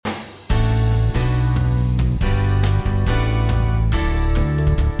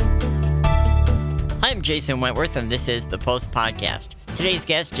I'm Jason Wentworth, and this is the Post Podcast. Today's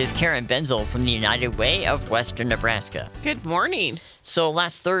guest is Karen Benzel from the United Way of Western Nebraska. Good morning. So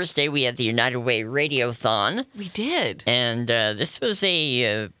last Thursday, we had the United Way Radiothon. We did. And this was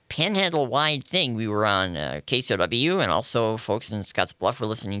a Panhandle-wide thing. We were on KCOW, and also folks in Scotts Bluff were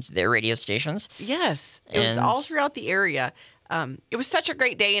listening to their radio stations. Yes. It was all throughout the area. It was such a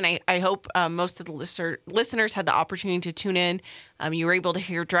great day, and I hope most of the listeners had the opportunity to tune in. You were able to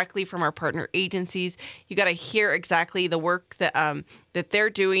hear directly from our partner agencies. You got to hear exactly the work that they're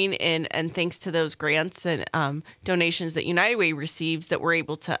doing, and thanks to those grants and donations that United Way receives that we're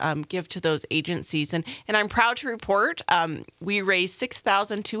able to give to those agencies. And I'm proud to report we raised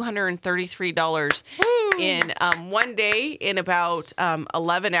 $6,233 in one day in about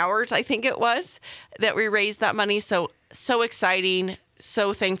 11 hours, I think it was, that we raised that money. So exciting,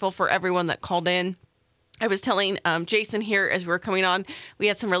 so thankful for everyone that called in. I was telling Jason here as we were coming on, we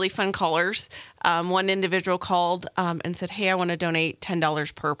had some really fun callers. One individual called and said, hey, I want to donate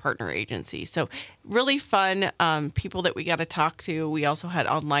 $10 per partner agency. So really fun people that we got to talk to. We also had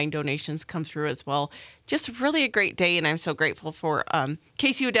online donations come through as well. Just really a great day, and I'm so grateful for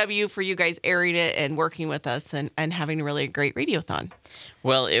KCOW for you guys airing it and working with us and having really a great radiothon.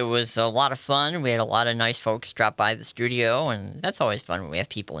 Well, it was a lot of fun. We had a lot of nice folks drop by the studio, and that's always fun when we have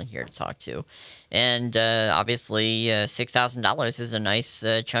people in here to talk to. And obviously, $6,000 is a nice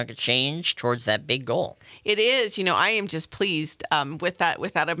chunk of change towards that big goal. It is. You know, I am just pleased with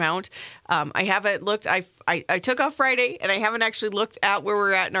that amount. I haven't looked. I took off Friday, and I haven't actually looked at where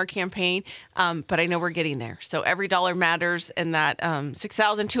we're at in our campaign, but I know we're getting there. So every dollar matters, and that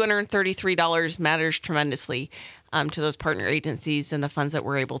 $6,233 matters tremendously to those partner agencies and the funds that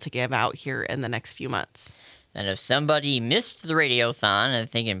we're able to give out here in the next few months. And if somebody missed the radiothon and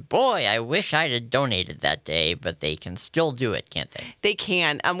thinking, boy, I wish I'd have donated that day, but they can still do it, can't they? They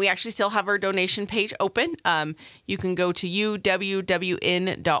can. We actually still have our donation page open. You can go to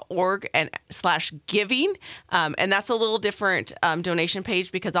uwwn.org/giving, and that's a little different donation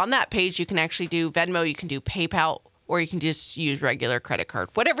page, because on that page you can actually do Venmo, you can do PayPal, or you can just use regular credit card.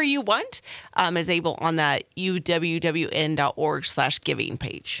 Whatever you want is able on that uwwn.org/giving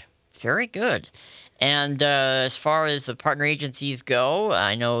page. Very good. And as far as the partner agencies go,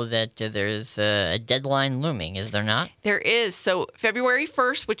 I know that there's a deadline looming, is there not? There is. So February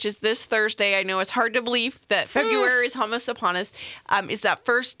 1st, which is this Thursday, I know it's hard to believe that February is almost upon us, is that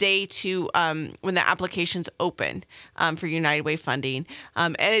first day to when the applications open for United Way funding.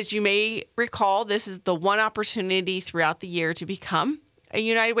 And as you may recall, this is the one opportunity throughout the year to become a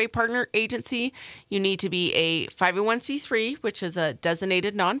United Way partner agency. You need to be a 501c3, which is a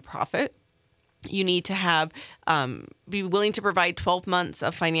designated nonprofit. You need to have be willing to provide 12 months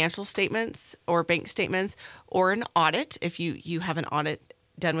of financial statements or bank statements or an audit if you have an audit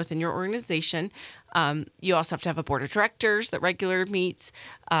done within your organization. You also have to have a board of directors that regularly meets.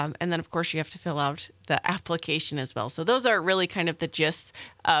 And then, of course, you have to fill out the application as well. So those are really kind of the gist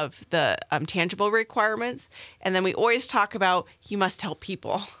of the tangible requirements. And then we always talk about you must help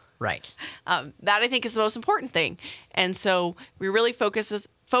people. Right. That, I think, is the most important thing. And so we really focus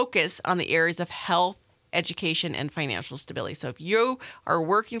on the areas of health, education, and financial stability. So if you are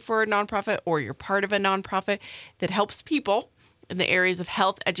working for a nonprofit or you're part of a nonprofit that helps people in the areas of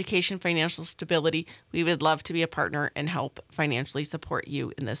health, education, financial stability, we would love to be a partner and help financially support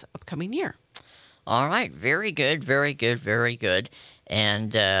you in this upcoming year. All right. Very good. Very good. Very good.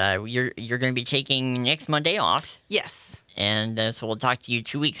 And you're going to be taking next Monday off. Yes. And so we'll talk to you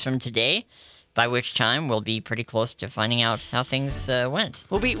 2 weeks from today, by which time we'll be pretty close to finding out how things went.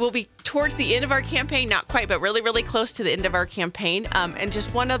 We'll be towards the end of our campaign, not quite, but really, really close to the end of our campaign. And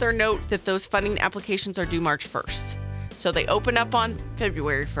just one other note that those funding applications are due March 1st. So they open up on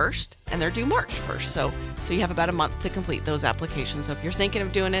February 1st, and they're due March 1st. So you have about a month to complete those applications. So if you're thinking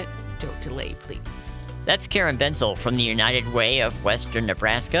of doing it, don't delay, please. That's Karen Benzel from the United Way of Western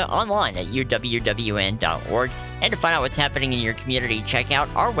Nebraska, online at uwwn.org. And to find out what's happening in your community, check out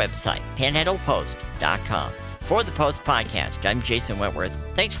our website, panhandlepost.com. For the Post Podcast, I'm Jason Wentworth.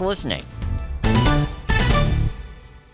 Thanks for listening.